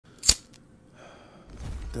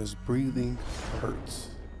Does breathing hurt?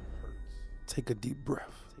 Take a deep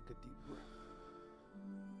breath.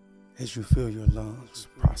 As you feel your lungs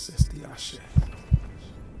process the Ashe,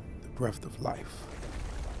 the breath of life,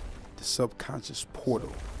 the subconscious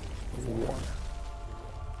portal of water.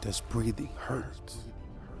 Does breathing hurt?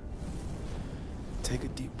 Take a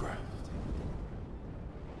deep breath.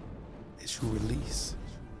 As you release,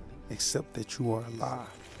 accept that you are alive,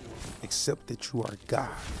 accept that you are God.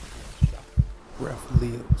 Breath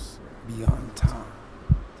lives beyond time.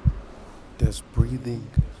 Does breathing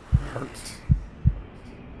hurt?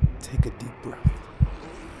 Take a deep breath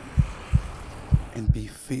and be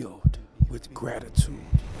filled with gratitude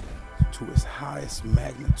to its highest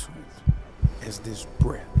magnitude as this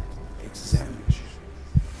breath examines you.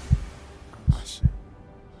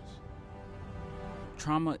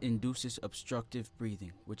 Trauma induces obstructive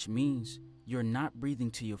breathing, which means you're not breathing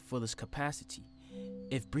to your fullest capacity.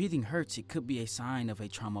 If breathing hurts, it could be a sign of a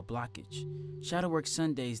trauma blockage. Shadowwork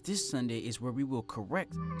Sundays this Sunday is where we will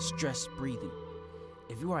correct stress breathing.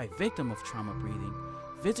 If you are a victim of trauma breathing,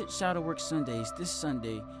 visit Shadowwork Sundays this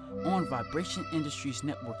Sunday on Vibration Industries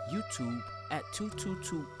Network YouTube at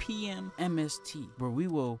 2:22 p.m. MST, where we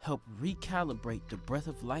will help recalibrate the breath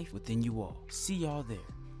of life within you all. See y'all there.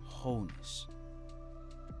 Wholeness.